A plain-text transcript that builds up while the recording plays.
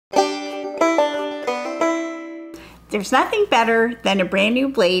There's nothing better than a brand new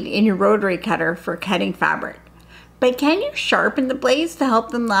blade in your rotary cutter for cutting fabric. But can you sharpen the blades to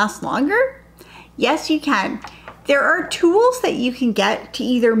help them last longer? Yes, you can. There are tools that you can get to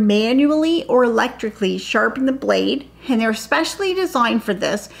either manually or electrically sharpen the blade, and they're specially designed for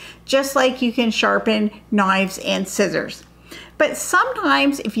this, just like you can sharpen knives and scissors. But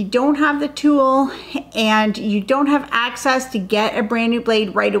sometimes if you don't have the tool and you don't have access to get a brand new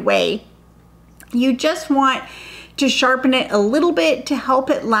blade right away, you just want to sharpen it a little bit to help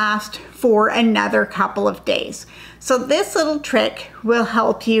it last for another couple of days. So this little trick will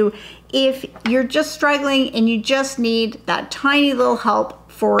help you if you're just struggling and you just need that tiny little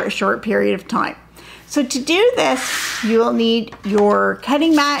help for a short period of time. So to do this, you will need your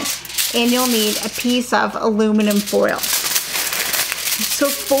cutting mat and you'll need a piece of aluminum foil. So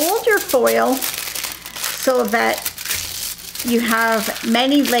fold your foil so that you have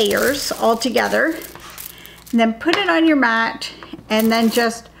many layers all together, and then put it on your mat and then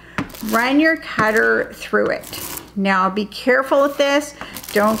just run your cutter through it. Now be careful with this.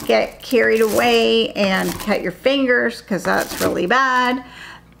 Don't get carried away and cut your fingers because that's really bad.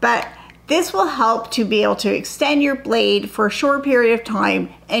 But this will help to be able to extend your blade for a short period of time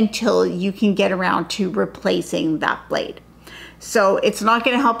until you can get around to replacing that blade. So it's not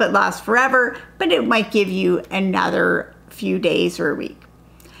going to help it last forever, but it might give you another few days or a week.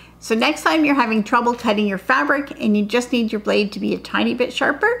 So next time you're having trouble cutting your fabric and you just need your blade to be a tiny bit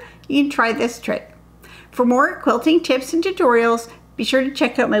sharper, you can try this trick. For more quilting tips and tutorials, be sure to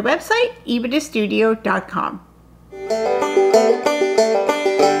check out my website, epidastudio.com.